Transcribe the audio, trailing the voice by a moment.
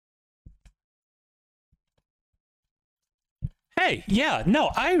Hey, yeah, no,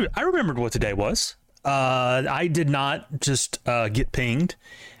 I remembered what today was. I did not just get pinged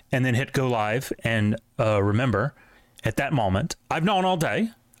and then hit go live and remember at that moment. I've known all day.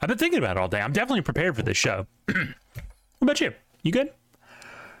 I've been thinking about it all day. I'm definitely prepared for this show. What about you? You good?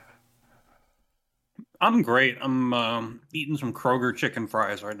 I'm great. I'm eating some Kroger chicken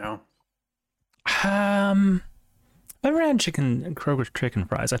fries right now. I've never had Kroger's chicken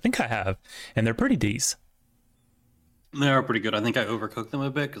fries. I think I have, and they're pretty decent. They are pretty good. I think I overcooked them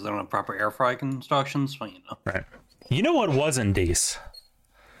a bit because I don't have proper air fry instructions. But Right. You know what wasn't decent?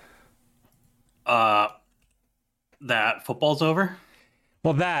 That football's over.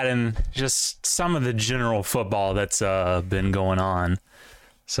 Well, that and just some of the general football that's been going on.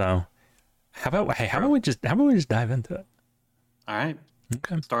 So, how about we just dive into it? All right.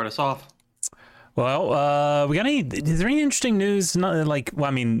 Okay. Start us off. Well, is there any interesting news? Not like, well,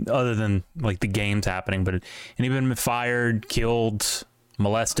 I mean, other than like the games happening, but anybody been fired, killed,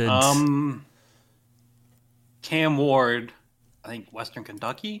 molested? Cam Ward, I think Western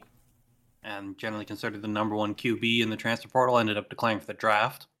Kentucky, and generally considered the number one QB in the transfer portal, ended up declaring for the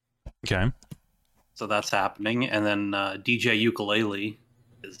draft. Okay. So that's happening. And then DJ Ukulele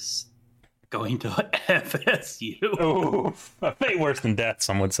is going to FSU. Oh, a fate worse than death,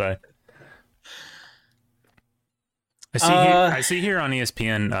 some would say. I see here on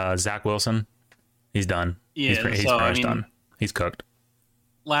ESPN, Zach Wilson. He's done. Yeah, he's pretty much done. He's cooked.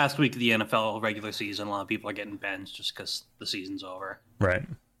 Last week of the NFL regular season, a lot of people are getting benched just because the season's over. Right.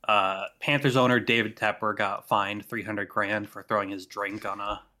 Panthers owner David Tepper got fined $300,000 for throwing his drink on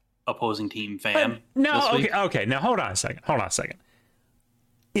a opposing team fan. Okay. Now hold on a second.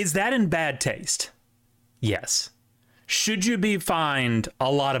 Is that in bad taste? Yes. Should you be fined a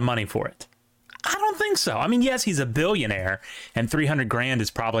lot of money for it? I don't think so. I mean, yes, he's a billionaire, and $300,000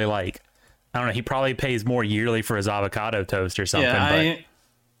 is probably like, I don't know. He probably pays more yearly for his avocado toast or something. Yeah,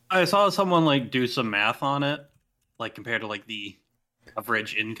 I saw someone like do some math on it, like compared to like the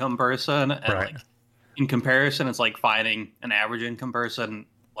average income person, and right. like in comparison, it's like fining an average income person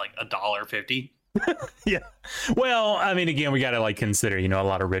like $1.50. Yeah. Well, I mean, again, we got to like consider, a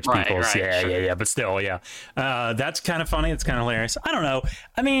lot of rich people. Right, yeah, sure. yeah. But still, yeah. That's kind of funny. It's kind of hilarious. I don't know.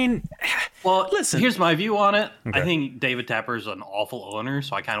 I mean, well, listen. Here's my view on it. Okay. I think David Tepper is an awful owner,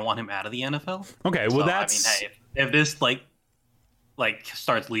 so I kind of want him out of the NFL. Okay, well, so, that's. I mean, hey, if this like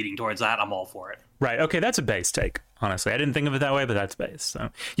starts leading towards that, I'm all for it. Right. Okay, that's a base take. Honestly, I didn't think of it that way, but that's base. So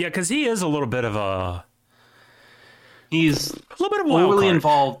yeah, because he is a little bit of a. He's a little bit of a wild overly card.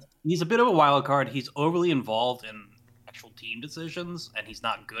 involved. He's a bit of a wild card. He's overly involved in actual team decisions, and he's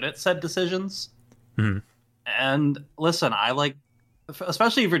not good at said decisions. Mm-hmm. And listen, I like,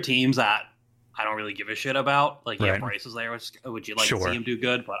 especially for teams that I don't really give a shit about. Like, yeah, Bryce is there. Would you like to see him do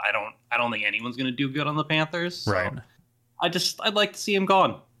good? But I don't think anyone's going to do good on the Panthers. So right. I'd like to see him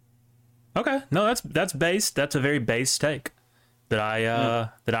gone. Okay. No, that's base. That's a very base take that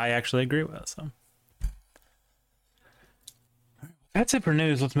I actually agree with. So. That's it for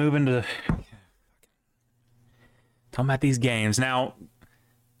news. Let's move into talking about these games. Now,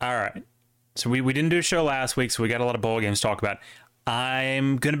 all right. So we didn't do a show last week, so we got a lot of bowl games to talk about.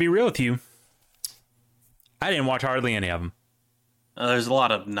 I'm going to be real with you. I didn't watch hardly any of them. There's a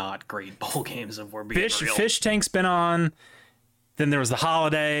lot of not great bowl games if we're being real. Fish Tank's been on. Then there was the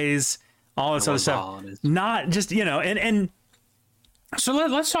holidays, all this other stuff. Not just, and so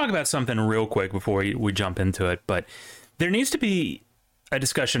let's talk about something real quick before we jump into it. But there needs to be a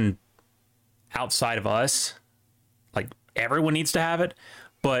discussion outside of us. Like, everyone needs to have it.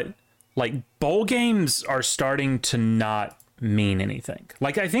 But, like, bowl games are starting to not mean anything.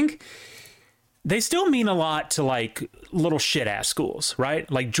 Like, I think they still mean a lot to, like, little shit-ass schools,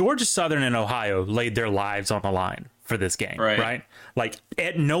 right? Like, Georgia Southern and Ohio laid their lives on the line for this game, right? Like,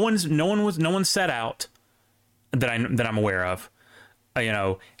 no one set out that I'm aware of.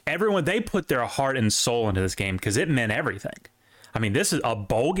 Everyone, they put their heart and soul into this game because it meant everything. I mean, this is a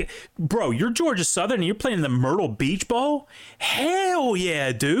bowl game. Bro, you're Georgia Southern and you're playing the Myrtle Beach Bowl? Hell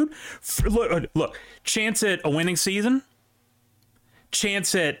yeah, dude. Look, chance at a winning season.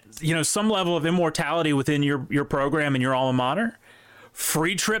 Chance at, some level of immortality within your program and your alma mater.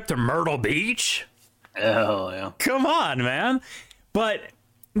 Free trip to Myrtle Beach? Hell yeah. Come on, man. But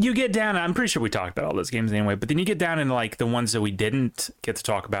you get down, I'm pretty sure we talked about all those games anyway, but then you get down into like the ones that we didn't get to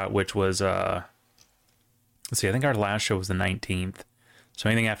talk about, which was, let's see, I think our last show was the 19th. So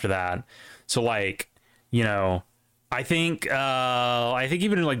anything after that. So like, I think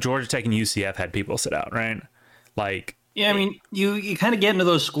even like Georgia Tech and UCF had people sit out, right? Like, yeah, I mean, you kind of get into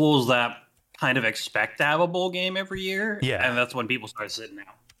those schools that kind of expect to have a bowl game every year. Yeah. And that's when people start sitting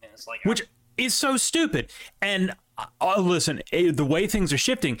out. And it's like, which is so stupid. And listen, the way things are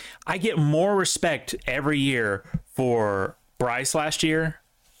shifting, I get more respect every year for Bryce last year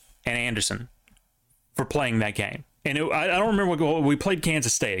and Anderson for playing that game. And I don't remember what goal we played.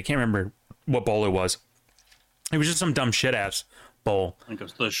 Kansas State. I can't remember what bowl it was. It was just some dumb shit ass bowl. I think it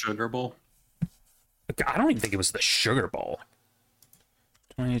was the Sugar Bowl. I don't even think it was the Sugar Bowl.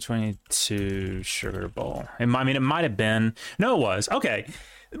 2022 Sugar Bowl. It might have been. No, it was. Okay.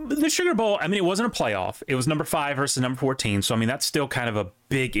 The Sugar Bowl, I mean, it wasn't a playoff. It was number 5 versus number 14. So, I mean, that's still kind of a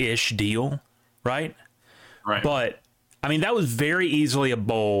big-ish deal, right? Right. But, I mean, that was very easily a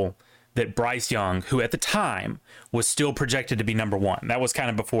bowl that Bryce Young, who at the time was still projected to be number 1. That was kind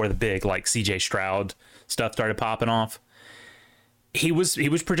of before the big, like, C.J. Stroud stuff started popping off. He was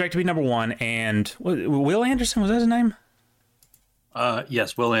projected to be number 1, and Will Anderson, was that his name?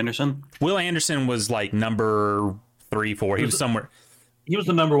 Yes, Will Anderson. Will Anderson was like number 3, 4. He was somewhere. He was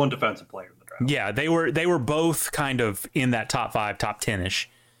the number 1 defensive player in the draft. Yeah, they were both kind of in that top 5, top 10ish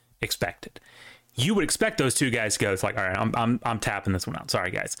expected. You would expect those two guys to go. It's like, all right, I'm tapping this one out.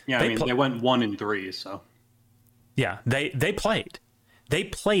 Sorry, guys. Yeah, they went 1 and 3, so. Yeah, they played. They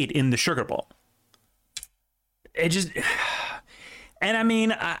played in the Sugar Bowl. It just. And I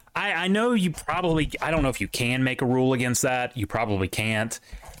mean, I know you probably, I don't know if you can make a rule against that. You probably can't.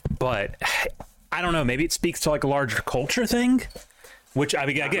 But I don't know. Maybe it speaks to like a larger culture thing, which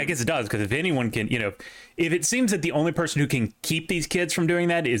I guess it does. Because if anyone can, if it seems that the only person who can keep these kids from doing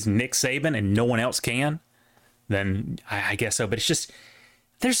that is Nick Saban and no one else can, then I guess so. But it's just,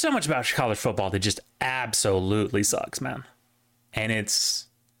 there's so much about college football that just absolutely sucks, man. And it's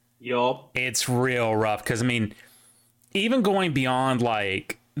real rough. Because I mean, even going beyond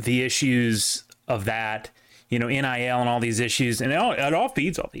like the issues of that, NIL and all these issues, and it all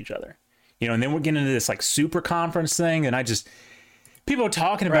feeds off each other, and then we're getting into this like super conference thing. And people are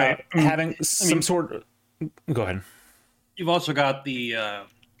talking about having sort of, go ahead. You've also got the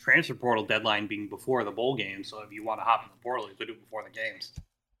transfer portal deadline being before the bowl game. So if you want to hop in the portal, you could do it before the games.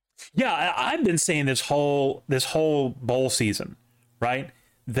 Yeah. I've been saying this whole bowl season, right,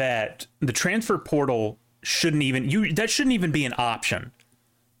 that the transfer portal shouldn't even be an option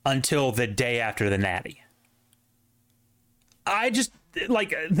until the day after the Natty. I just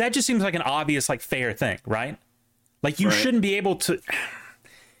like that just seems like an obvious like fair thing, right? Like you shouldn't be able to.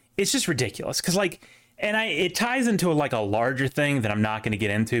 It's just ridiculous because it ties into like a larger thing that I'm not going to get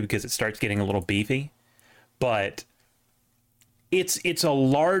into because it starts getting a little beefy, but it's a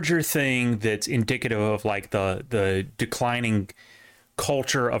larger thing that's indicative of like the declining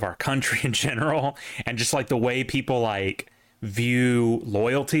culture of our country in general, and just like the way people like view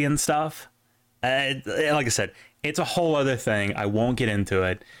loyalty and stuff. Like I said, it's a whole other thing. I won't get into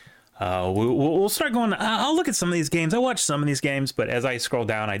it. We'll start going. I'll look at some of these games. I watch some of these games, but as I scroll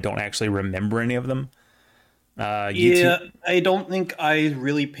down, I don't actually remember any of them. I don't think I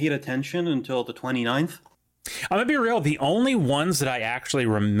really paid attention until the 29th. I'm gonna be real. The only ones that I actually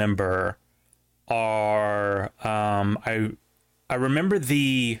remember are I remember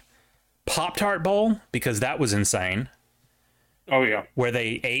the Pop-Tart Bowl because that was insane. Oh, yeah. Where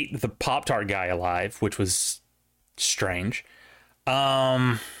they ate the Pop-Tart guy alive, which was strange.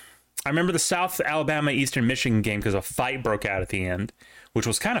 I remember the South Alabama Eastern Michigan game because a fight broke out at the end, which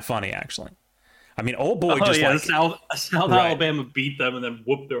was kind of funny, actually. I mean, old boy South Alabama beat them and then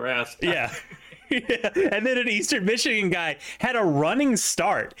whooped their ass. Yeah. Yeah. And then an Eastern Michigan guy had a running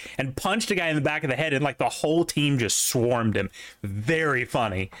start and punched a guy in the back of the head, and like the whole team just swarmed him. Very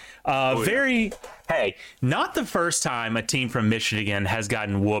funny. Hey, not the first time a team from Michigan has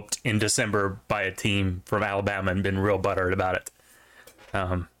gotten whooped in December by a team from Alabama and been real butthurt about it.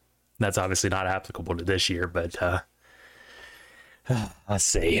 That's obviously not applicable to this year, but let's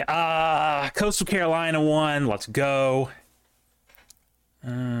see. Coastal Carolina won. Let's go.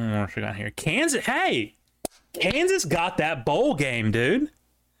 What we got here? Kansas. Hey, Kansas got that bowl game, dude.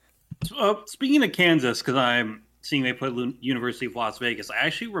 Speaking of Kansas, because I'm seeing they put University of Las Vegas, I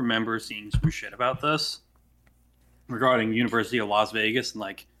actually remember seeing some shit about this regarding University of Las Vegas and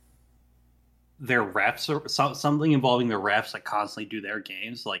like their refs or something involving the refs that constantly do their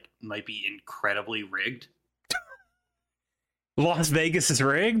games like might be incredibly rigged. Las Vegas is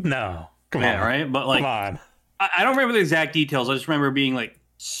rigged? No. Come on. Right? But like, come on. I don't remember the exact details. I just remember being like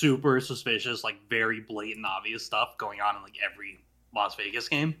super suspicious, like very blatant, obvious stuff going on in like every Las Vegas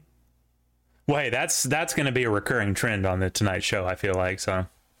game. Wait, that's going to be a recurring trend on the Tonight Show, I feel like. So,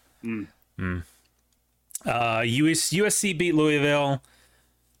 USC beat Louisville.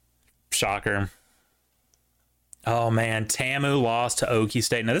 Shocker. Oh man, TAMU lost to Okie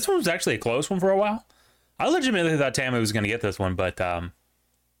State. Now this one was actually a close one for a while. I legitimately thought TAMU was going to get this one, but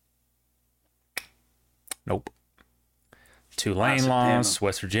nope. Tulane lost.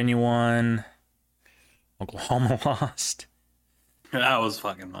 West Virginia won. Oklahoma lost. That was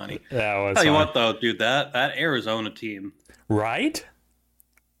fucking funny. That was. Tell you what, though, dude, that Arizona team, right?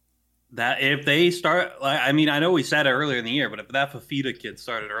 That if they start, I mean, I know we said it earlier in the year, but if that Fafita kid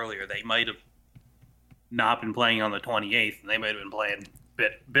started earlier, they might have not been playing on the 28th, and they might have been playing a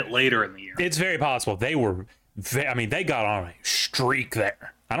bit later in the year. It's very possible. They were. I mean, they got on a streak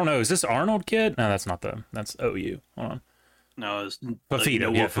there. I don't know. Is this Arnold kid? No, that's not them. That's OU. Hold on. No, it's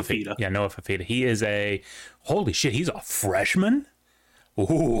Fafita. Yeah, Fafita. Yeah, Noah Fafita. He is a. Holy shit! He's a freshman.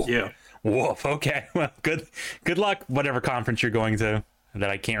 Ooh. Yeah. Woof. Okay. Well, good luck. Whatever conference you're going to that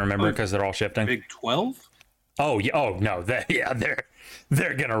I can't remember because they're all shifting. Big 12. Oh yeah. Oh no.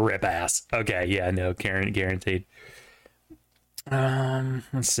 They're gonna rip ass. Okay. Yeah. No. Guaranteed.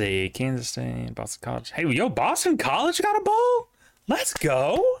 Let's see. Kansas State, Boston College. Hey, yo, Boston College got a bowl. Let's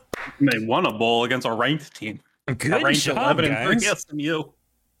go. They won a bowl against a ranked team. Good ranked job, 11 guys. and 3 SMU.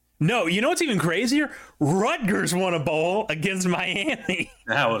 No, you know what's even crazier? Rutgers won a bowl against Miami.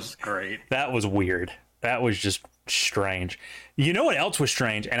 That was great. That was weird. That was just strange. You know what else was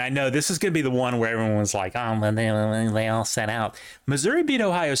strange? And I know this is going to be the one where everyone was like, oh, but they all set out. Missouri beat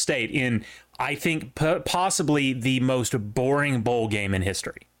Ohio State in, I think, possibly the most boring bowl game in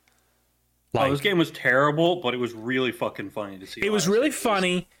history. Like, this game was terrible, but it was really fucking funny to see. It was really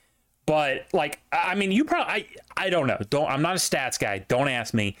funny, but like, I mean, you probably, I don't know. I'm not a stats guy. Don't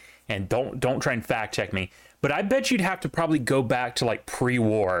ask me, and don't try and fact check me. But I bet you'd have to probably go back to like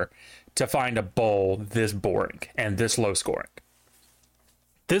pre-war to find a bowl this boring and this low scoring.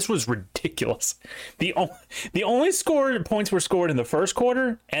 This was ridiculous. The only points were scored in the first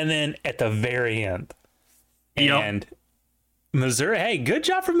quarter and then at the very end. Yep. And Missouri, hey, good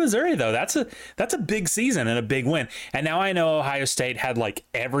job for Missouri though. That's a big season and a big win. And now I know Ohio State had like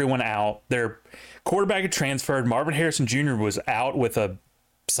everyone out. Their quarterback had transferred. Marvin Harrison Jr. was out with a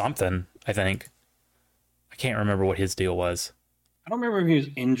something, I think. I can't remember what his deal was. I don't remember if he was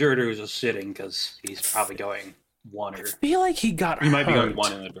injured or he was just sitting because he's probably going one or. I feel like he got. He might be going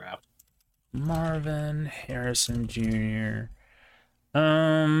one in the draft. Marvin Harrison Jr.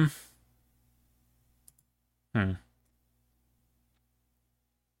 I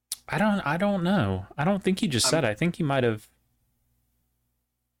don't know. I don't think he just said it. I think he might have.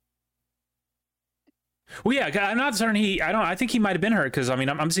 Well, yeah, I'm not certain I think he might have been hurt because I mean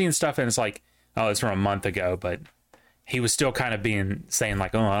I'm seeing stuff and it's like, oh, it's from a month ago, but he was still kind of saying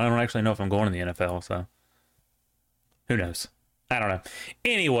like, oh, I don't actually know if I'm going to the NFL, so who knows? I don't know.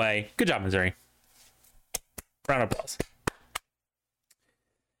 Anyway, good job, Missouri. Round of applause.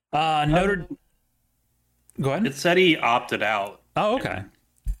 Notre. Go ahead. It said he opted out. Oh, okay.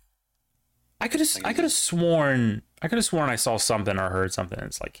 I could have sworn I saw something or heard something.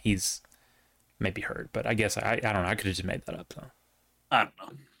 It's like he's maybe hurt, but I guess I don't know. I could have just made that up though. I don't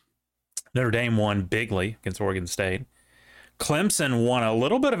know. Notre Dame won bigly against Oregon State. Clemson won a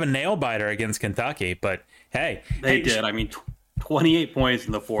little bit of a nail biter against Kentucky, but hey, they did. I mean, 28 points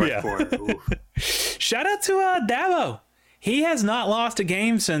in the fourth quarter. Shout out to Dabo. He has not lost a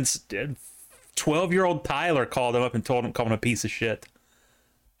game since 12-year-old Tyler called him up and called him a piece of shit.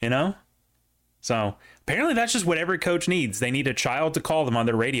 You know? So apparently that's just what every coach needs. They need a child to call them on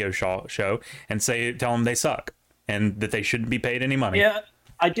their radio show and tell them they suck and that they shouldn't be paid any money. Yeah,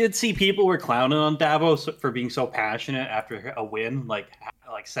 I did see people were clowning on Dabo for being so passionate after a win, like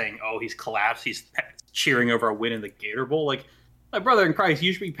saying, "Oh, he's collapsed. He's cheering over a win in the Gator Bowl." Like, my brother in Christ,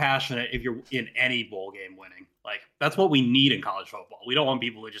 you should be passionate if you're in any bowl game winning. Like, that's what we need in college football. We don't want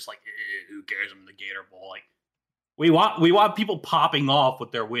people to just like, who cares? I'm in the Gator Bowl. Like, we want people popping off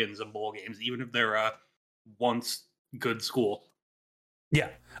with their wins in bowl games, even if they're a once good school. Yeah.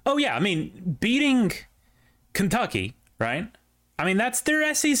 Oh yeah. I mean, beating Kentucky, right? I mean, that's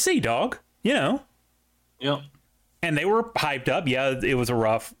their SEC, dog. You know. Yep. And they were hyped up. Yeah, it was a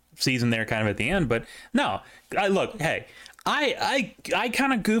rough season there, kind of at the end. But no, hey, I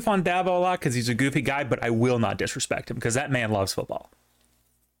kind of goof on Dabo a lot because he's a goofy guy, but I will not disrespect him because that man loves football.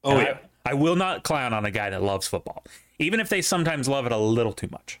 Oh yeah. I will not clown on a guy that loves football, even if they sometimes love it a little too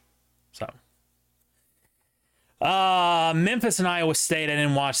much. So, Memphis and Iowa State. I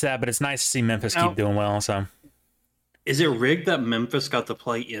didn't watch that, but it's nice to see Memphis keep doing well. So, is it rigged that Memphis got to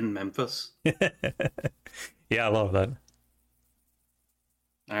play in Memphis? Yeah, I love that.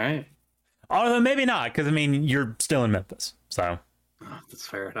 All right. Although maybe not, because I mean you're still in Memphis, so that's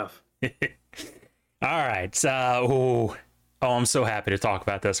fair enough. All right. So, I'm so happy to talk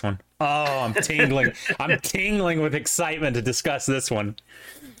about this one. Oh, I'm tingling. I'm tingling with excitement to discuss this one.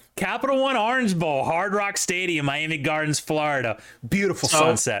 Capital One Orange Bowl, Hard Rock Stadium, Miami Gardens, Florida. Beautiful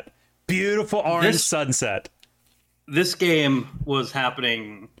sunset. Beautiful orange sunset. this game was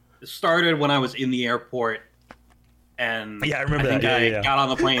happening. It started when I was in the airport, and I remember that. I got on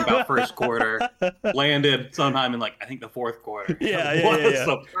the plane about first quarter, landed sometime in I think the fourth quarter.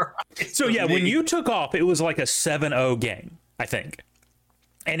 So when you took off, it was like a 7-0 game, I think.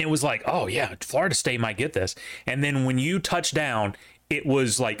 And it was like, oh yeah, Florida State might get this. And then when you touched down, it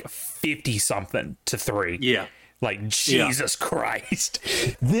was like 50-something to 3. Yeah. Like, Jesus Christ.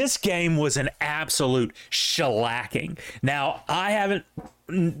 This game was an absolute shellacking. Now, I haven't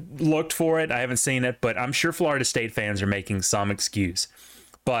looked for it. I haven't seen it, but I'm sure Florida State fans are making some excuse.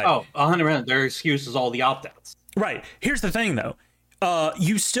 But 100%. Their excuse is all the opt-outs. Right. Here's the thing, though.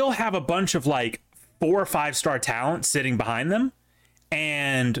 You still have a bunch of 4 or 5-star talent sitting behind them.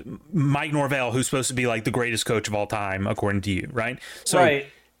 And Mike Norvell, who's supposed to be the greatest coach of all time, according to you, right? So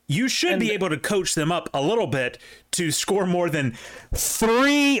you should be able to coach them up a little bit to score more than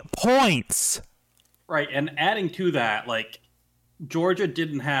 3 points. Right, and adding to that, Georgia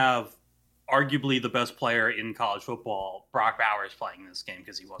didn't have arguably the best player in college football, Brock Bowers, playing this game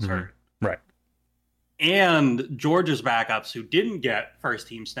because he was hurt. Right. And Georgia's backups, who didn't get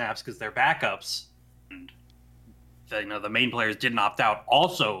first-team snaps because they're backups, and the main players didn't opt out,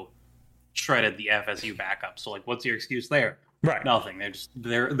 also shredded the FSU backup. So what's your excuse there? Right. Nothing.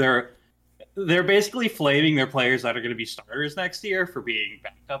 They're basically flaming their players that are going to be starters next year for being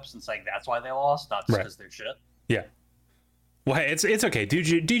backups and saying that's why they lost, not just because they're shit. Yeah. Well, hey, it's okay.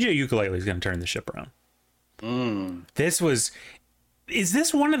 DJ Ukulele is going to turn the ship around. Is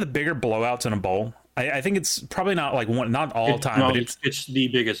this one of the bigger blowouts in a bowl? I think it's probably not not all time, but it's the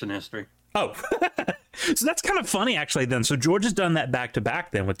biggest in history. Oh, so that's kind of funny, actually, then. So Georgia's done that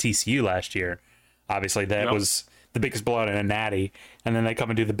back-to-back, then, with TCU last year. Obviously, that was the biggest blowout in a natty, and then they come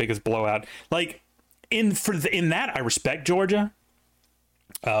and do the biggest blowout. In that, I respect Georgia.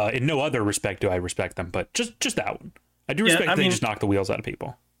 In no other respect do I respect them, but just that one. I do respect that they just knock the wheels out of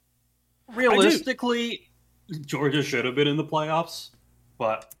people. Realistically, Georgia should have been in the playoffs,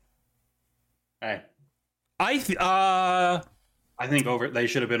 but hey. I think they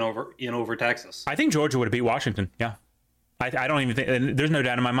should have been over Texas. I think Georgia would have beat Washington. Yeah, I don't even think. There's no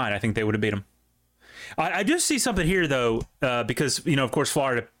doubt in my mind. I think they would have beat them. I do see something here though, because of course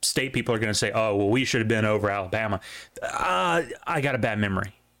Florida State people are going to say, "Oh, well, we should have been over Alabama." I got a bad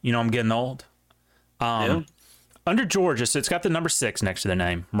memory. I'm getting old. Under Georgia, so it's got the number 6 next to the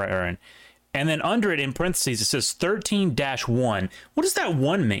name, right? And then under it in parentheses it says 13-1. What does that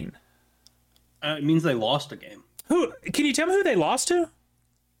 1 mean? It means they lost a game. Who can you tell me who they lost to?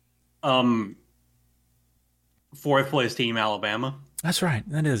 4th place team, Alabama. That's right.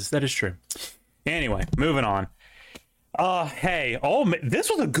 That is true. Anyway, moving on. Hey, this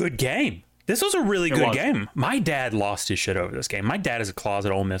was a good game. This was a really good game. My dad lost his shit over this game. My dad is a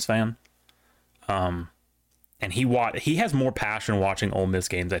closet Ole Miss fan. And he has more passion watching Ole Miss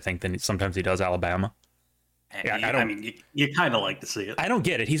games, I think, than sometimes he does Alabama. You kind of like to see it. I don't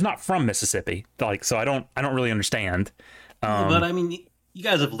get it. He's not from Mississippi, so I don't really understand. But you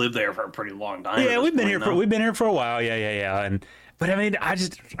guys have lived there for a pretty long time. Yeah, we've been here for a while. Yeah. But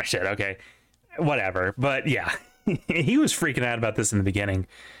okay, whatever. But yeah, he was freaking out about this in the beginning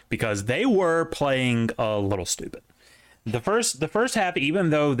because they were playing a little stupid. The first half, even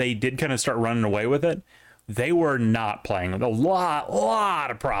though they did kind of start running away with it, they were not playing. A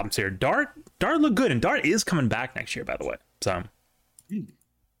lot of problems here. Dart looked good, and Dart is coming back next year, by the way. So,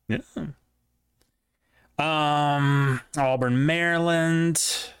 yeah. Auburn, Maryland.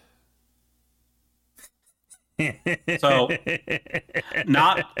 So,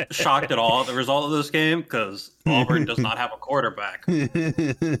 not shocked at all at the result of this game because Auburn does not have a quarterback.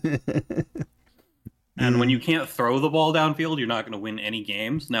 And when you can't throw the ball downfield, you're not going to win any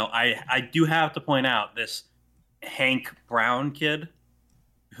games. Now, I do have to point out this Hank Brown kid,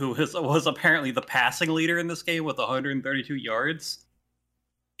 who was apparently the passing leader in this game with 132 yards,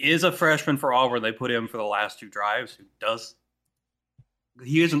 is a freshman for Auburn. They put him for the last 2 drives.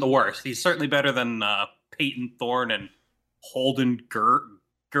 He isn't the worst. He's certainly better than Peyton Thorne and Holden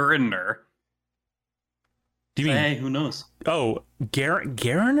Geriner. Do you mean? Hey, who knows? Oh,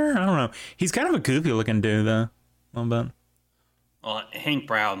 Geriner? I don't know. He's kind of a goofy looking dude, though. A little bit. Well, Hank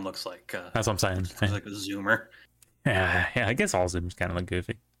Brown looks like. That's what I'm saying. Looks like a Zoomer. Yeah. I guess all Zoomers kind of look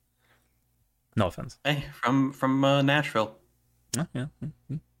goofy. No offense. Hey, from Nashville. Oh, yeah.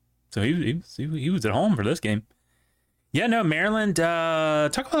 So he was at home for this game. Yeah, no, Maryland.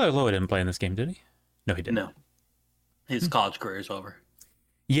 Tagovailoa didn't play in this game, did he? No, he didn't. No. His college career is over.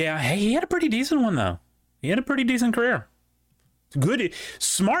 Yeah, hey, he had a pretty decent one, though. He had a pretty decent career. Good,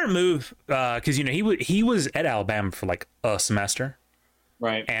 smart move, because he was at Alabama for like a semester.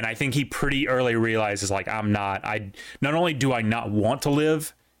 Right. And I think he pretty early realizes, like, not only do I not want to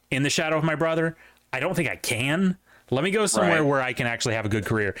live in the shadow of my brother, I don't think I can. Let me go somewhere where I can actually have a good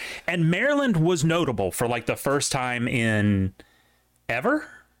career. And Maryland was notable for like the first time in ever,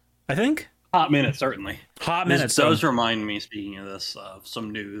 I think. Hot minute, certainly. Hot minutes. This does remind me, speaking of this, of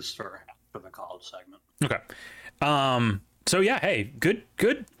some news for the college segment. Okay. So yeah, hey, good.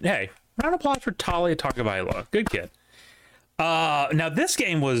 Hey, round of applause for Talia Tagovailoa. Good kid. Now this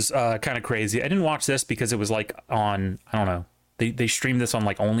game was kind of crazy. I didn't watch this because it was like on, I don't know. They streamed this on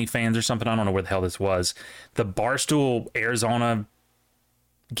like OnlyFans or something. I don't know where the hell this was. The Barstool Arizona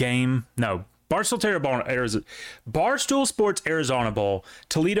game. No, Barstool Sports Arizona Bowl,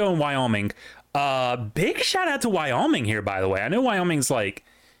 Toledo and Wyoming. Big shout out to Wyoming here, by the way. I know Wyoming's like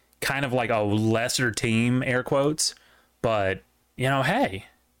kind of like a lesser team, air quotes, but you know, hey,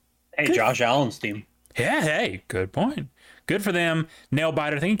 good. Josh Allen's team. Yeah, hey, good point. Good for them. Nail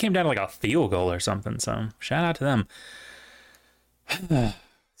biter. I think it came down to like a field goal or something. So shout out to them.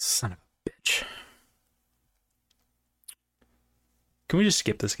 Son of a bitch. Can we just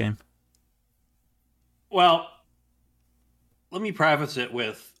skip this game? Well, let me preface it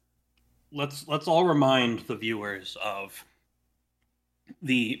with let's all remind the viewers of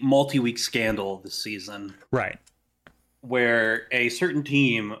the multi-week scandal this season. Right. Where a certain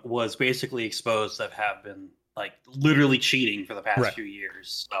team was basically exposed that have been like literally cheating for the past few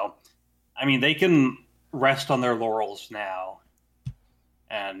years. So, I mean, they can rest on their laurels now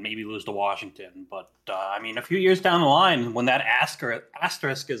and maybe lose to Washington. But, I mean, a few years down the line, when that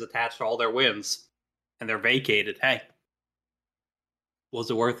asterisk is attached to all their wins and they're vacated, hey,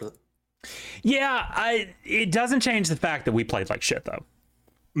 was it worth it? Yeah, it doesn't change the fact that we played like shit, though.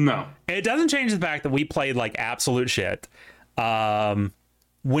 No. It doesn't change the fact that we played like absolute shit. When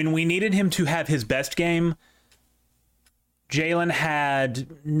we needed him to have his best game, Jalen had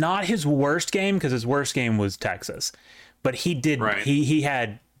not his worst game, because his worst game was Texas. But he did. Right. He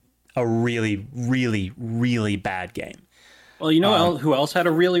had a really, really, really bad game. Well, you know who else had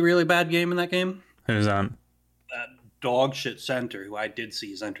a really, really bad game in that game? Who's that dog shit center who I did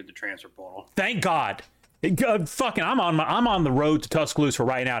see has entered the transfer portal. Thank God. Fucking, I'm on the road to Tuscaloosa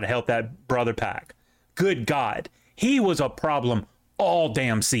right now to help that brother pack. Good God, he was a problem all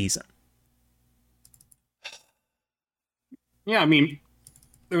damn season. Yeah, I mean,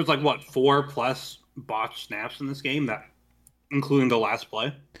 there was like what 4+ botched snaps in this game, that including the last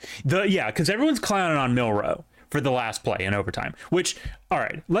play. Because everyone's clowning on Milroe for the last play in overtime. Which, all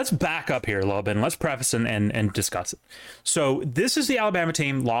right, let's back up here a little bit and let's preface and discuss it. So this is the Alabama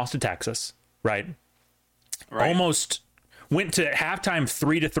team, lost to Texas, right? Almost went to halftime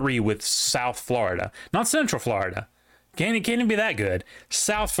 3-3 with South Florida, not Central Florida. Can't even be that good.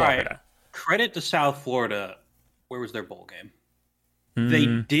 South Florida. Right. Credit to South Florida. Where was their bowl game? They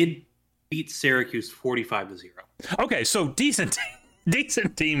did beat Syracuse 45-0. Okay, so decent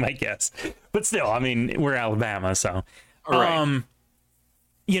team, I guess. But still, I mean, we're Alabama, so. Right.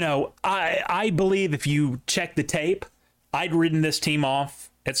 You know, I believe if you check the tape, I'd written this team off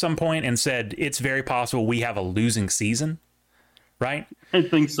at some point and said it's very possible we have a losing season, right? I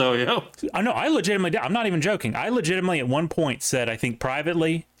think so, yeah. I know. I'm not even joking. I legitimately at one point said, I think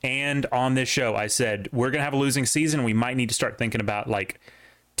privately and on this show, I said, we're going to have a losing season. We might need to start thinking about like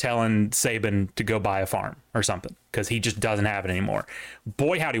telling Saban to go buy a farm or something, because he just doesn't have it anymore.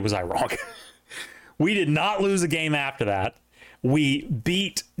 Boy, howdy, was I wrong. We did not lose a game after that. We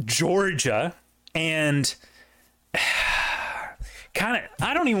beat Georgia and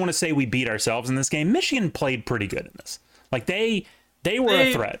I don't even want to say we beat ourselves in this game. Michigan played pretty good in this. Like they were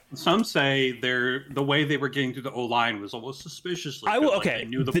a threat. Some say the way they were getting through the O-line was almost suspiciously good. Okay. Like they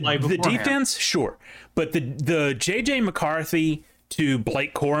knew the play beforehand. The defense, sure. But the J.J. McCarthy to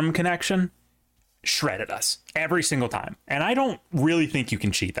Blake Corum connection shredded us every single time. And I don't really think you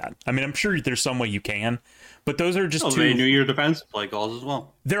can cheat that. I mean, I'm sure there's some way you can, but those are just two. They knew your defensive play calls as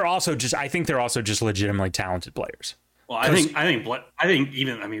well. I think they're also just legitimately talented players. Well, I think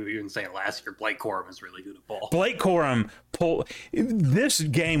even we even say it last year, Blake Corum is really good at ball. Blake Corum this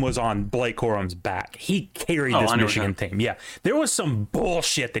game was on Blake Corum's back. He carried this 100%. Michigan team. Yeah, there was some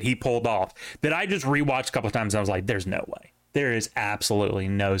bullshit that he pulled off that I just rewatched a couple of times. And I was like, "There's no way. There is absolutely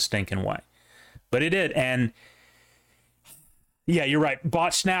no stinking way." But it did, and yeah, you're right.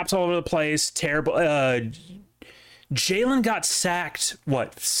 Botch snaps all over the place. Terrible. Jalen got sacked.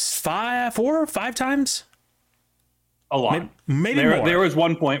 What 4 or 5 times? A lot. Maybe more. There was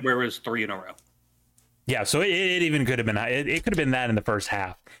one point where it was 3 in a row. Yeah, so it even could have been. It could have been that in the first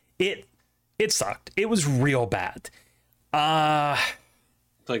half. It sucked. It was real bad.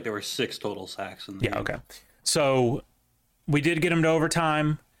 It's like there were 6 total sacks in the game. Okay. So We did get him to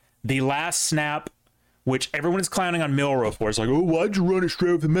overtime. The last snap, which everyone is clowning on Milroe for, is like, oh, why'd you run it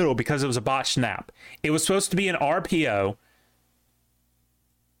straight over the middle? Because it was a botched snap. It was supposed to be an RPO.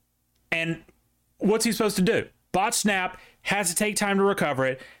 And what's he supposed to do? Botched snap, has to take time to recover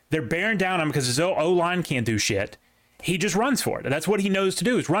it. They're bearing down on him because his O-line can't do shit. He just runs for it. That's what he knows to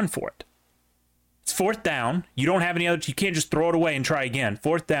do, is run for it. It's fourth down. You don't have any other. You can't just throw it away and try again.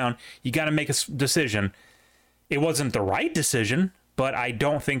 Fourth down, you got to make a decision. It wasn't the right decision, but I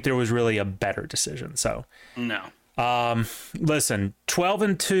don't think there was really a better decision. So no. Listen,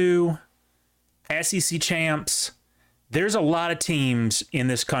 12-2, SEC champs. There's a lot of teams in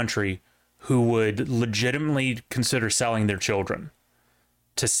this country who would legitimately consider selling their children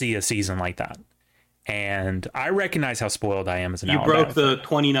to see a season like that. And I recognize how spoiled I am as an Alabama You broke the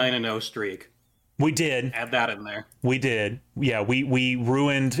 29-0 streak. We did. Add that in there. We did. Yeah, we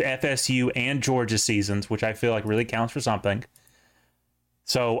ruined FSU and Georgia's seasons, which I feel like really counts for something.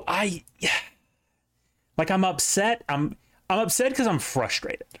 So I'm upset. I'm upset because I'm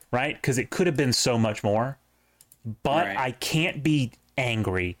frustrated, right? Because it could have been so much more. But right. I can't be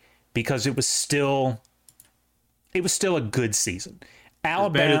angry because it was still a good season.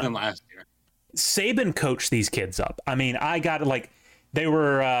 Alabama, better than last year. Saban coached these kids up. I mean, I got they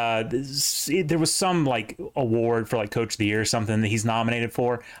were there was some like award for like Coach of the Year or something that he's nominated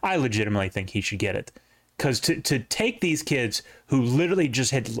for. I legitimately think he should get it, because to take these kids who literally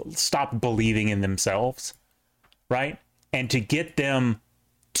just had stopped believing in themselves, right, and to get them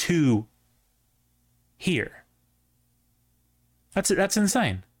to here, that's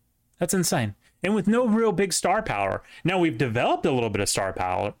insane. That's insane. And with no real big star power. Now, we've developed a little bit of star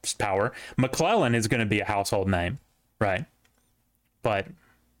power. McClellan is going to be a household name, right? But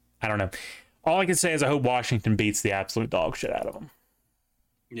I don't know. All I can say is I hope Washington beats the absolute dog shit out of them.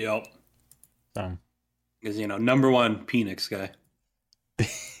 Yep. So, because, number one Penix guy.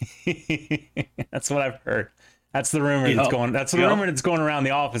 That's what I've heard. That's the rumor that's going. That's the rumor that's going around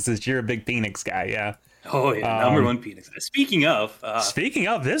the office. Is you're a big Penix guy, yeah. Oh yeah, number one Penix. Speaking of,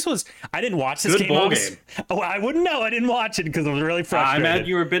 this was. I didn't watch this good bowl game. Oh, I wouldn't know. I didn't watch it because I was really frustrated. I imagine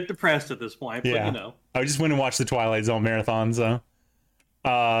you were a bit depressed at this point, yeah. But I just went and watched the Twilight Zone marathon. So,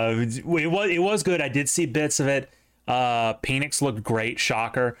 it was good. I did see bits of it. Penix looked great.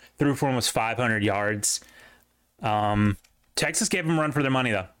 Shocker. Threw for almost 500 yards. Texas gave him a run for their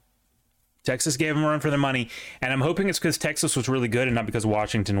money though. Texas gave him a run for their money, and I'm hoping it's because Texas was really good and not because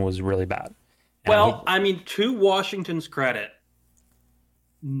Washington was really bad. Well, to Washington's credit,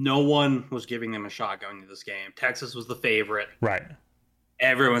 no one was giving them a shot going into this game. Texas was the favorite. Right.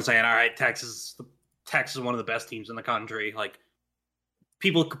 Everyone's saying, all right, Texas is one of the best teams in the country. Like,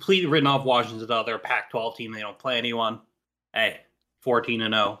 people completely written off Washington. They're a Pac-12 team. They don't play anyone. Hey,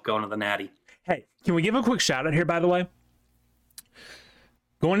 14-0, going to the Natty. Hey, can we give a quick shout out here, by the way?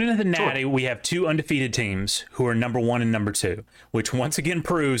 Going into the Natty, we have two undefeated teams who are number 1 and number 2, which once again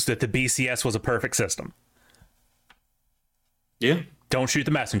proves that the BCS was a perfect system. Yeah. Don't shoot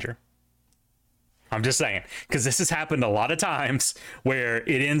the messenger. I'm just saying, because this has happened a lot of times where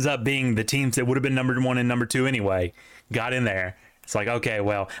it ends up being the teams that would have been number 1 and number 2 anyway got in there. It's like, okay,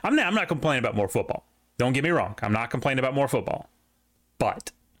 well, I'm not complaining about more football. Don't get me wrong. I'm not complaining about more football. But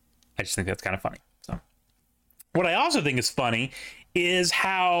I just think that's kind of funny. So, what I also think is funny is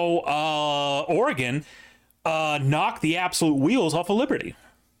how Oregon knocked the absolute wheels off of Liberty.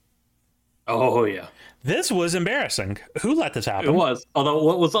 Oh, yeah. This was embarrassing. Who let this happen? It was. Although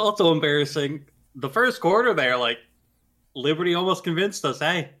what was also embarrassing, the first quarter there, like, Liberty almost convinced us,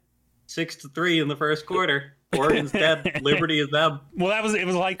 hey, 6-3 in the first quarter. Oregon's dead. Liberty is them. Well, it was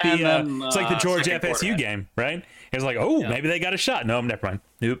like it's like the Georgia FSU game, right? It was like, maybe they got a shot. No, never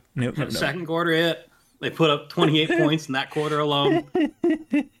mind. Nope. Second quarter hit. They put up 28 points in that quarter alone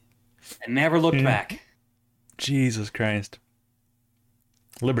and never looked back. Jesus Christ.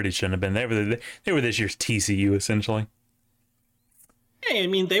 Liberty shouldn't have been. They were this year's TCU, essentially. Hey,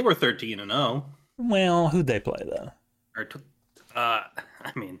 they were 13-0. Well, who'd they play, though?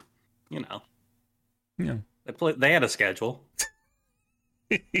 Yeah. They had a schedule.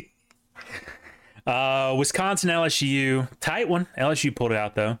 Wisconsin, LSU. Tight one. LSU pulled it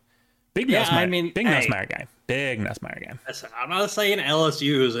out, though. Big Nussmeier guy. Big Nussmeier guy. Listen, I'm not saying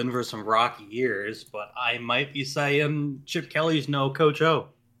LSU is in for some rocky years, but I might be saying Chip Kelly's no Coach O.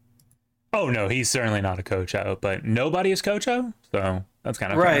 Oh, no, he's certainly not a Coach O, but nobody is Coach O, so that's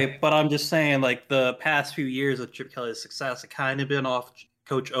kind of right. fair. But I'm just saying, like, the past few years of Chip Kelly's success, it kind of been off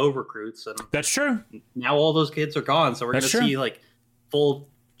Coach O recruits, and that's true. Now all those kids are gone, so we're going to see like full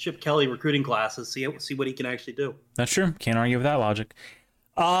Chip Kelly recruiting classes. See what he can actually do. That's true. Can't argue with that logic.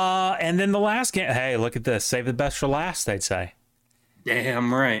 And then the last game. Hey, look at this. Save the best for last, they'd say.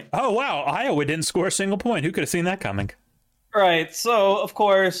 Damn right. Oh, wow. Iowa didn't score a single point. Who could have seen that coming? Right. So, of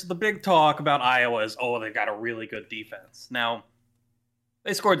course, the big talk about Iowa is, they've got a really good defense. Now,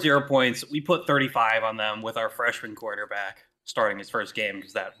 they scored 0 points. We put 35 on them with our freshman quarterback starting his first game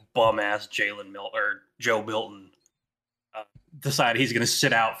because that bum-ass Joe Milton decided he's going to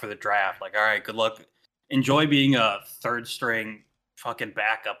sit out for the draft. Like, all right, good luck. Enjoy being a third-string fucking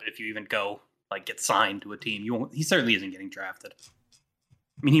backup if you even go, get signed to a team. He certainly isn't getting drafted.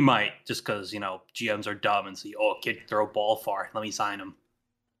 I mean, he might, just because, GMs are dumb and see, kid can throw a ball far. Let me sign him.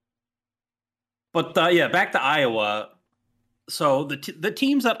 But, back to Iowa. So the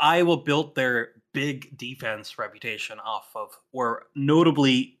teams that Iowa built their big defense reputation off of were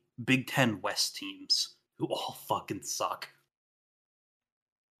notably Big Ten West teams who all fucking suck.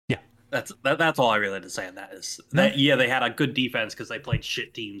 Yeah. That's all I really had to say on that is that, they had a good defense because they played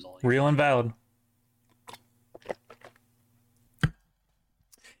shit teams all year. Real and valid.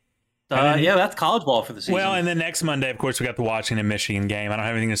 That's college ball for the season. Well, and then next Monday, of course, we got the Washington-Michigan game. I don't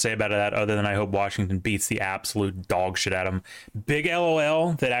have anything to say about that other than I hope Washington beats the absolute dog shit out of them. Big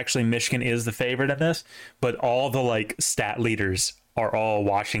LOL that actually Michigan is the favorite in this, but all the stat leaders are all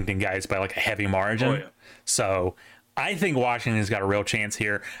Washington guys by a heavy margin. Oh, yeah. So I think Washington's got a real chance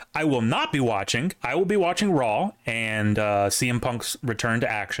here. I will not be watching. I will be watching Raw and CM Punk's return to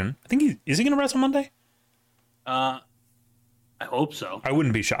action. I think is he going to wrestle Monday? I hope so. I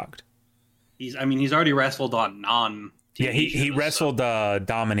wouldn't be shocked. He's already wrestled on non. Yeah, he wrestled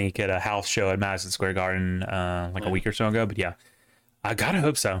Dominique at a house show at Madison Square Garden a week or so ago. But yeah, I gotta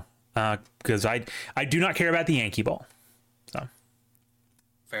hope so because I do not care about the Yankee Ball. So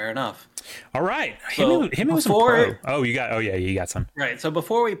fair enough. All right, So hit me with some pro. You got some. Right. So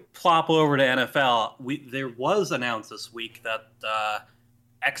before we plop over to NFL, there was announced this week that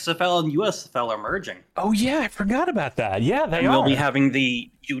XFL and USFL are merging. Oh yeah, I forgot about that. Yeah, they are. We'll be having the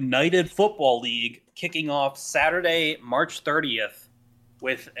United Football League kicking off Saturday, March 30th,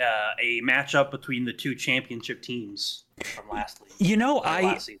 with a matchup between the two championship teams from last league.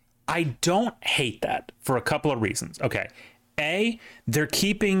 I don't hate that for a couple of reasons. Okay, they're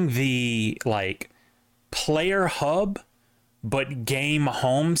keeping the player hub, but game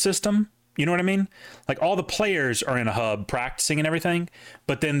home system. You know what I mean? All the players are in a hub practicing and everything,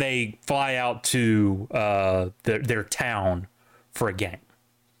 but then they fly out to their town for a game.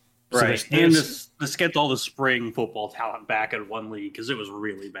 Right. So and this gets all the spring football talent back in one league because it was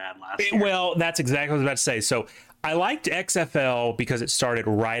really bad last year. Well, that's exactly what I was about to say. So I liked XFL because it started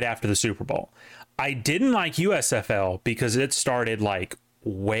right after the Super Bowl. I didn't like USFL because it started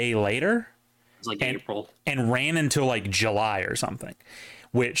way later. It was April. And ran until July or something,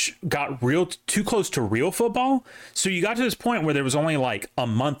 which got too close to real football. So you got to this point where there was only a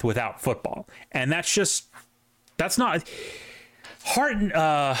month without football. And that's not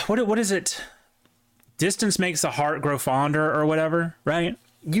heart. What is it? Distance makes the heart grow fonder or whatever, right?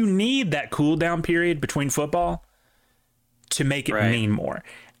 You need that cool down period between football to make it mean more.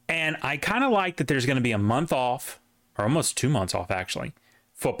 And I kind of like that there's going to be a month off, or almost 2 months off actually,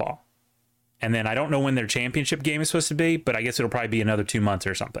 football. And then I don't know when their championship game is supposed to be, but I guess it'll probably be another 2 months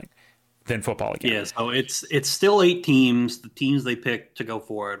or something. Then football again. Yeah, so it's still 8 teams. The teams they picked to go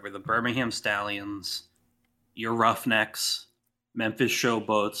forward were the Birmingham Stallions, your Roughnecks, Memphis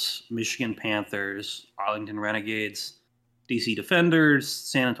Showboats, Michigan Panthers, Arlington Renegades, DC Defenders,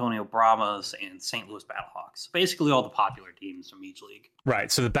 San Antonio Brahmas, and St. Louis Battlehawks. Basically all the popular teams from each league.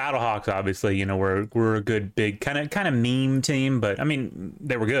 Right. So the Battlehawks, obviously, were a good, big, kind of meme team, but I mean,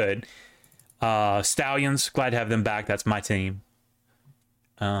 they were good. Stallions, glad to have them back. That's my team.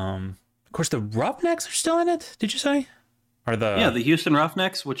 Of course, the Roughnecks are still in it. Did you say? The Houston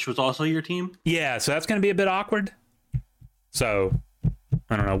Roughnecks, which was also your team. Yeah, so that's going to be a bit awkward. So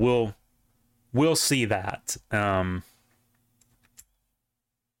I don't know. We'll see that.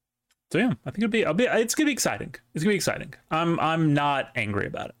 So yeah, I think it's gonna be exciting. It's gonna be exciting. I'm not angry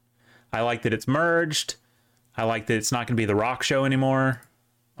about it. I like that it's merged. I like that it's not gonna be the Rock Show anymore.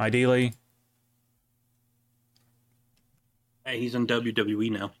 Ideally. Hey, he's in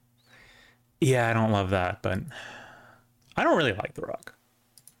WWE now. Yeah, I don't love that, but I don't really like The Rock.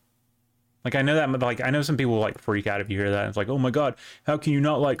 I know that, but I know some people freak out if you hear that. It's oh my God, how can you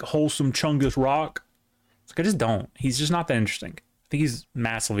not like wholesome Chungus Rock? It's I just don't. He's just not that interesting. I think he's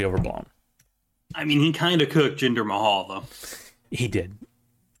massively overblown. I mean, he kind of cooked Jinder Mahal, though. He did.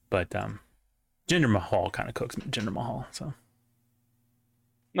 But Jinder Mahal kind of cooks Jinder Mahal, so.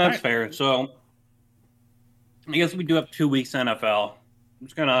 That's fair. So, I guess we do have 2 weeks NFL. I'm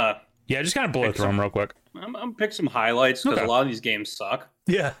just going to Yeah, just kind of blow through them real quick. I'm gonna pick some highlights because a lot of these games suck.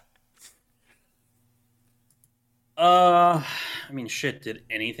 Yeah. I mean, shit. Did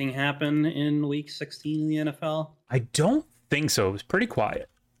anything happen in Week 16 in the NFL? I don't think so. It was pretty quiet.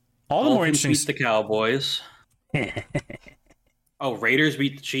 All Dolphins the more interesting. Beat the Cowboys. Oh, Raiders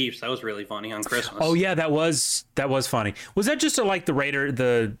beat the Chiefs. That was really funny on Christmas. Oh yeah, that was funny. Was that just like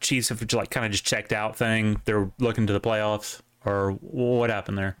the Chiefs have like kind of just checked out thing? They're looking to the playoffs, or what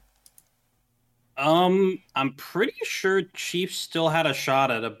happened there? I'm pretty sure Chiefs still had a shot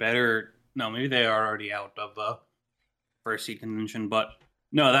at a better. No, maybe they are already out of the first seed convention, but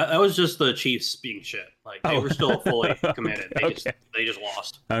no, that was just the Chiefs being shit. Like they were still fully committed. They just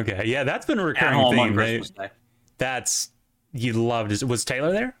lost. Okay, yeah, that's been a recurring at home theme. On Christmas Day. That's you loved it. Was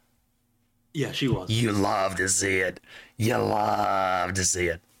Taylor there? Yeah, she was. You love to see it. You love to see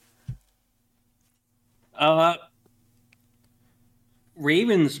it.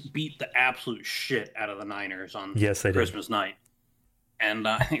 Ravens beat the absolute shit out of the Niners on Christmas night. And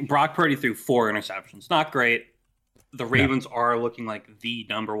I think Brock Purdy threw 4 interceptions. Not great. The Ravens are looking like the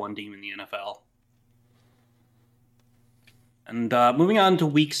number 1 team in the NFL. And moving on to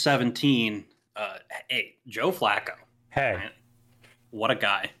Week 17, hey, Joe Flacco. Hey. Right? What a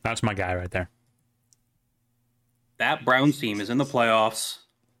guy. That's my guy right there. That Browns team is in the playoffs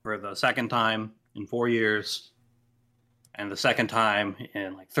for the second time in 4 years. And the second time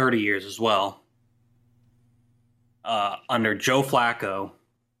in like 30 years as well. Under Joe Flacco.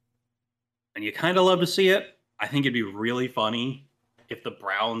 And you kind of love to see it. I think it'd be really funny if the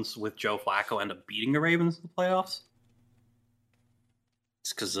Browns with Joe Flacco end up beating the Ravens in the playoffs.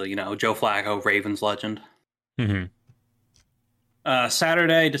 It's because, Joe Flacco, Ravens legend. Mm-hmm.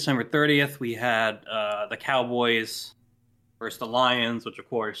 Saturday, December 30th, we had the Cowboys versus the Lions, which, of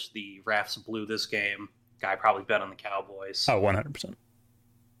course, the refs blew this game. Guy probably bet on the Cowboys. Oh, 100%.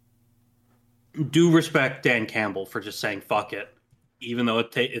 Do respect Dan Campbell for just saying, fuck it. Even though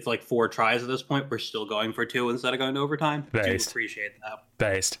it's like 4 tries at this point, we're still going for 2 instead of going to overtime. Based. Do appreciate that.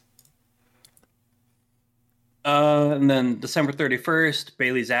 Based. And then December 31st,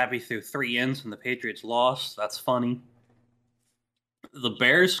 Bailey Zappi threw 3 ins and the Patriots lost. That's funny. The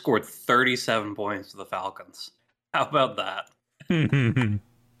Bears scored 37 points to the Falcons. How about that?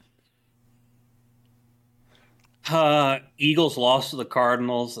 Eagles lost to the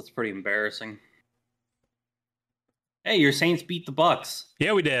Cardinals. That's pretty embarrassing. Hey, your Saints beat the Bucks.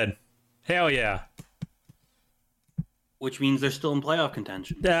 Yeah, we did. Hell yeah. Which means they're still in playoff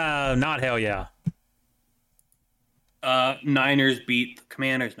contention. Not hell yeah. Niners beat the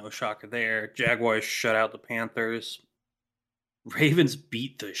Commanders. No shocker there. Jaguars shut out the Panthers. Ravens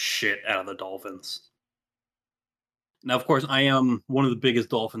beat the shit out of the Dolphins. Now, of course, I am one of the biggest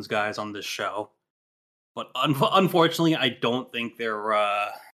Dolphins guys on this show. But unfortunately, I don't think they're...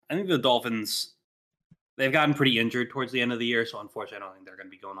 I think the Dolphins... They've gotten pretty injured towards the end of the year, so unfortunately, I don't think they're going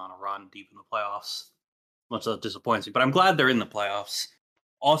to be going on a run deep in the playoffs. Much of that disappointing, but I'm glad they're in the playoffs.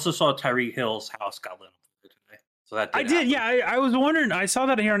 Also saw Tyreek Hill's house got lit up today, so that I did. Yeah, I was wondering. I saw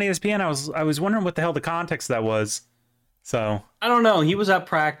that here on ESPN. I was wondering what the hell the context of that was. So I don't know. He was at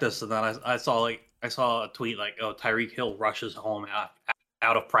practice, and then I saw a tweet like, "Oh, Tyreek Hill rushes home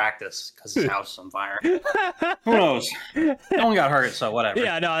out of practice because his house is on fire." Who knows? No one got hurt, so whatever.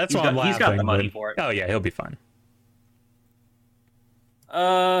 Yeah, no, that's why I'm laughing. He's got the money for it. Oh yeah, he'll be fine.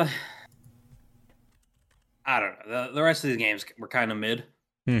 I don't know. The rest of these games were kind of mid.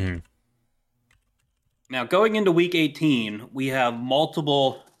 Mm-hmm. Now, going into Week 18, we have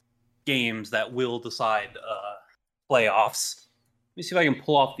multiple games that will decide playoffs. Let me see if I can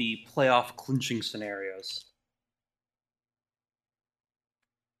pull off the playoff clinching scenarios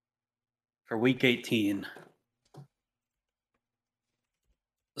for Week 18.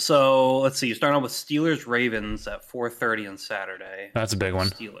 So, let's see. Starting off with Steelers-Ravens at 4:30 on Saturday. That's a big one.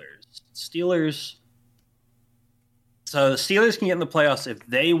 Steelers. So, the Steelers can get in the playoffs if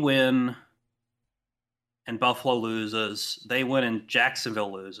they win and Buffalo loses. They win and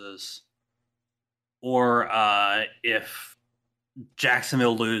Jacksonville loses. Or if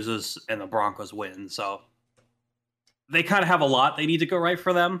Jacksonville loses and the Broncos win. So, they kind of have a lot they need to go right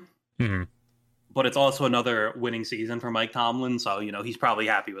for them. Mm-hmm. But it's also another winning season for Mike Tomlin, so, he's probably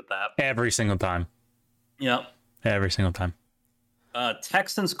happy with that. Every single time. Yep. Every single time.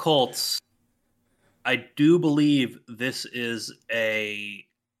 Texans-Colts. I do believe this is a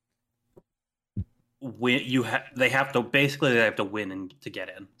win. They have to win to get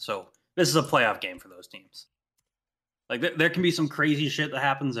in. So this is a playoff game for those teams. Like there can be some crazy shit that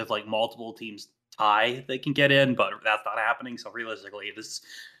happens if like multiple teams tie, they can get in, but that's not happening. So realistically, this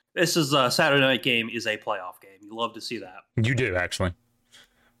is a Saturday night game is a playoff game. You love to see that. You do, actually.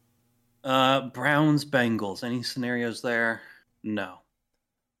 Browns, Bengals. Any scenarios there? No.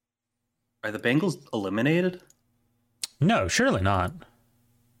 Are the Bengals eliminated? No, surely not.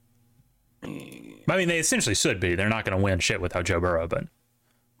 Eh, I mean, they essentially should be. They're not going to win shit without Joe Burrow, but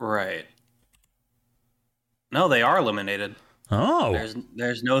Right. No, they are eliminated. oh,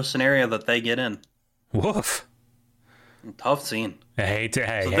 There's no scenario that they get in. woof. Tough scene. So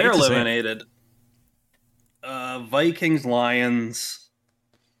They're eliminated. Vikings, Lions.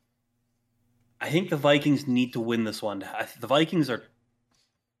 I think the Vikings need to win this one. The Vikings are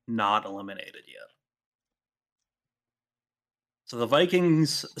not eliminated yet. So the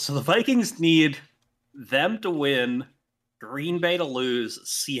Vikings need them to win, Green Bay to lose,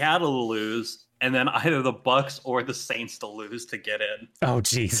 Seattle to lose, and then either the Bucks or the Saints to lose to get in. Oh,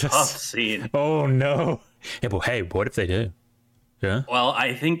 Jesus. Tough scene. Oh, no. Yeah, but hey, what if they do? Yeah. Well,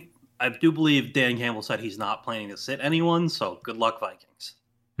 I do believe Dan Campbell said he's not planning to sit anyone, so good luck, Vikings.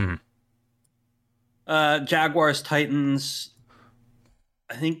 Jaguars, Titans.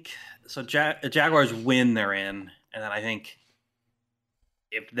 I think so. Jaguars win, they're in, and then I think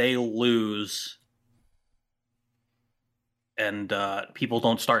if they lose and people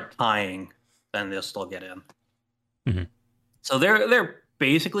don't start tying, then they'll still get in. Mm-hmm. So they're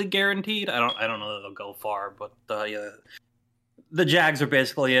basically guaranteed. I don't know that they'll go far, but yeah, the Jags are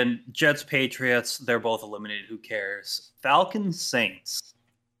basically in. Jets, Patriots, they're both eliminated. Who cares? Falcons, Saints.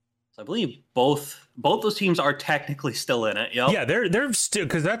 So I believe both those teams are technically still in it. Yep. Yeah, they're still,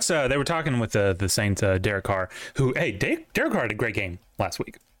 because that's they were talking with the Saints, Derek Carr, who Derek Carr had a great game last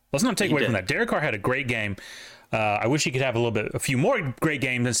week. Let's not take away from that. Derek Carr had a great game. I wish he could have a few more great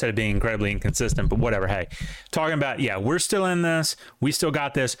games instead of being incredibly inconsistent, but whatever. Hey, talking about, we're still in this. We still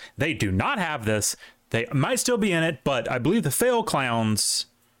got this. They do not have this. They might still be in it, but I believe the fail clowns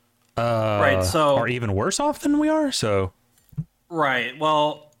are even worse off than we are. So, right.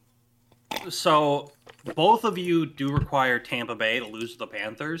 Well, so both of you do require Tampa Bay to lose to the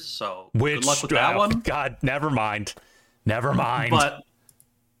Panthers. So good luck with that one. God, never mind. But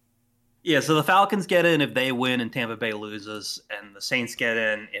yeah, so the Falcons get in if they win and Tampa Bay loses, and the Saints get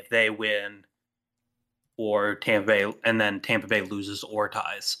in if they win or Tampa Bay, and then Tampa Bay loses or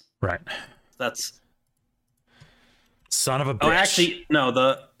ties. Right. That's son of a bitch. Oh, actually,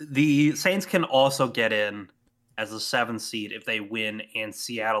 no. The Saints can also get in as a 7th seed if they win and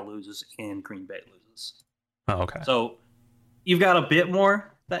Seattle loses and Green Bay loses. Oh, okay. So you've got a bit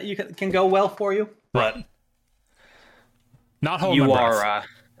more that you can go well for you, but not holding my breath.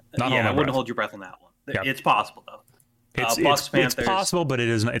 I wouldn't hold your breath on that one. Yep. It's possible though. It's possible, but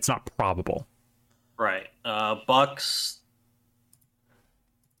it's not probable. Right. Bucks.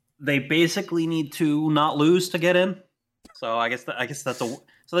 They basically need to not lose to get in. So I guess that's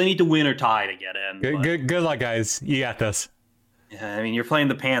so they need to win or tie to get in. Good luck, guys. You got this. Yeah, I mean you're playing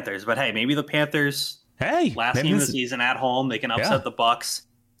the Panthers, but hey, maybe the Panthers. Last game of the season at home, they can upset the Bucks.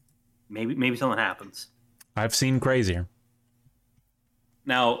 Maybe something happens. I've seen crazier.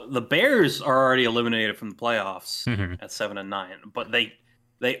 Now the Bears are already eliminated from the playoffs at 7-9, but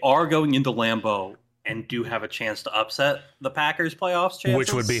they are going into Lambeau and do have a chance to upset the Packers' playoffs chances,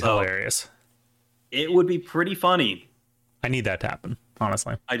 which would be hilarious. It would be pretty funny. I need that to happen,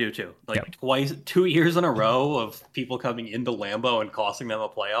 honestly. I do too. Twice, 2 years in a row of people coming into Lambeau and costing them a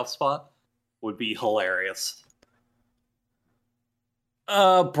playoff spot would be hilarious.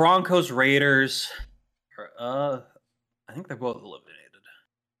 Broncos, Raiders. I think they're both eliminated.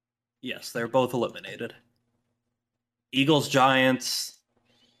 Yes, they're both eliminated. Eagles, Giants.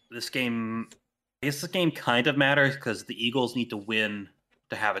 I guess this game kind of matters because the Eagles need to win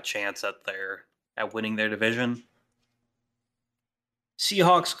to have a chance at winning their division.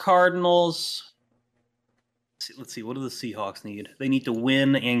 Seahawks, Cardinals. Let's see. What do the Seahawks need? They need to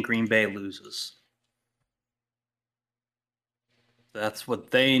win and Green Bay loses. That's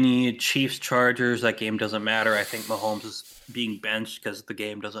what they need. Chiefs, Chargers. That game doesn't matter. I think Mahomes is being benched because the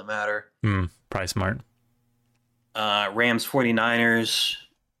game doesn't matter. Probably smart. Rams, 49ers.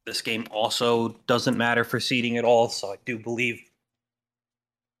 This game also doesn't matter for seeding at all. So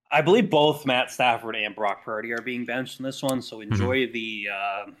I believe both Matt Stafford and Brock Purdy are being benched in this one. So enjoy the.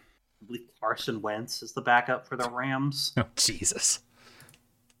 I believe Carson Wentz is the backup for the Rams. Oh, Jesus.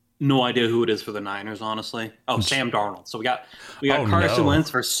 No idea who it is for the Niners, honestly. Oh, Sam Darnold. So we got Carson Wentz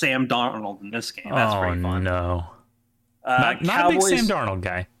for Sam Darnold in this game. That's pretty fun. No. Not a big Sam Darnold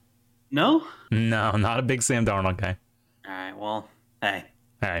guy. No? No, not a big Sam Darnold guy. All right, well, hey.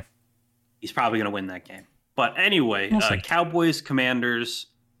 Hey. He's probably going to win that game. But anyway, Cowboys, Commanders.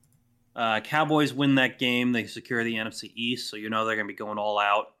 Cowboys win that game. They secure the NFC East, so they're going to be going all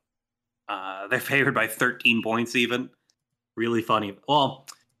out. They're favored by 13 points even. Really funny. Well,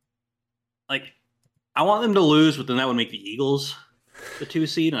 like, I want them to lose, but then that would make the Eagles the 2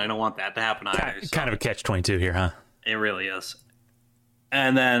 seed, and I don't want that to happen either. Kind of a catch-22 here, huh? It really is.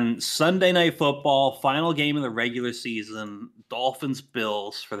 And then Sunday Night Football, final game of the regular season,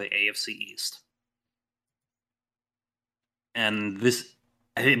 Dolphins-Bills for the AFC East. And this,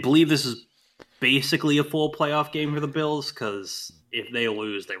 I believe this is basically a full playoff game for the Bills, because if they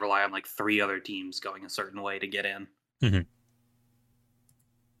lose, they rely on like 3 other teams going a certain way to get in. Mm-hmm.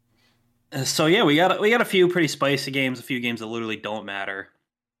 So yeah, we got a few pretty spicy games, a few games that literally don't matter.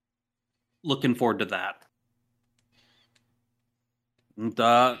 Looking forward to that. And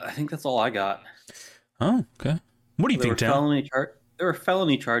I think that's all I got. Oh, okay. What do you think, Tim? There were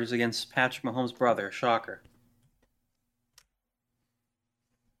felony charges against Patrick Mahomes' brother. Shocker.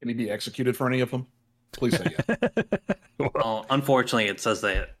 Can he be executed for any of them? Please say yes. Well, unfortunately, it says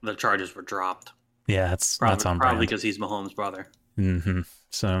that the charges were dropped. Yeah, that's on probably because he's Mahomes' brother. Mm-hmm.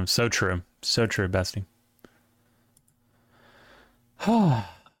 So true. So true, bestie.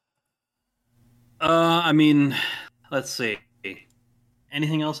 I mean, let's see.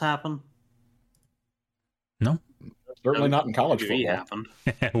 Anything else happen? No. Certainly not in college football. Happened.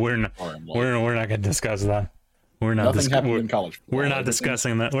 we're not going to discuss that. We're not Nothing happened in college football. We're not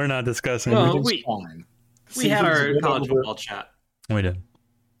discussing that. We're not discussing that. We had our college football chat. We did.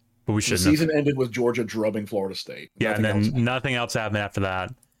 But we shouldn't. The season ended with Georgia drubbing Florida State. Yeah, and then nothing else happened after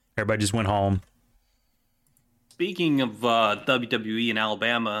that. Everybody just went home. Speaking of WWE in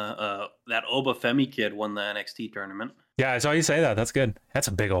Alabama, that Obafemi kid won the NXT tournament. Yeah, I saw you say that. That's good. That's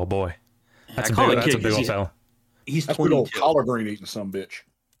a big old boy. That's a big old fella. He's 22. Good old collard green eating some bitch.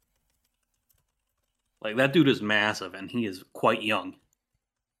 Like, that dude is massive, and he is quite young.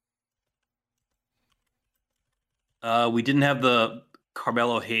 We didn't have the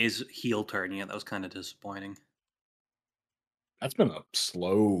Carmelo Hayes heel turn yet. That was kind of disappointing. That's been a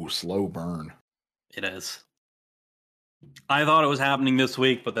slow burn. It is. I thought it was happening this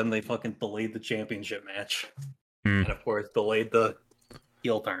week, but then they fucking delayed the championship match. And, of course, delayed the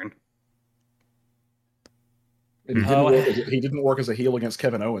heel turn. He didn't work as a heel against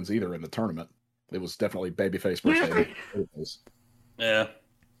Kevin Owens either in the tournament. It was definitely babyface versus babyface. Yeah.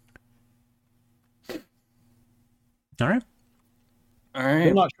 All right.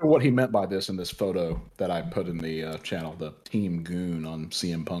 I'm not sure what he meant by this in this photo that I put in the channel, the Team Goon on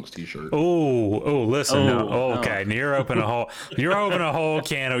CM Punk's t-shirt. Listen. Okay. No. You're opening a whole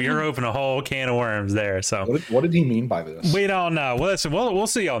can of worms there. So what did he mean by this? We don't know. Listen, we'll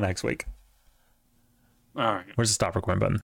see y'all next week. All right. Where's the stop recording button?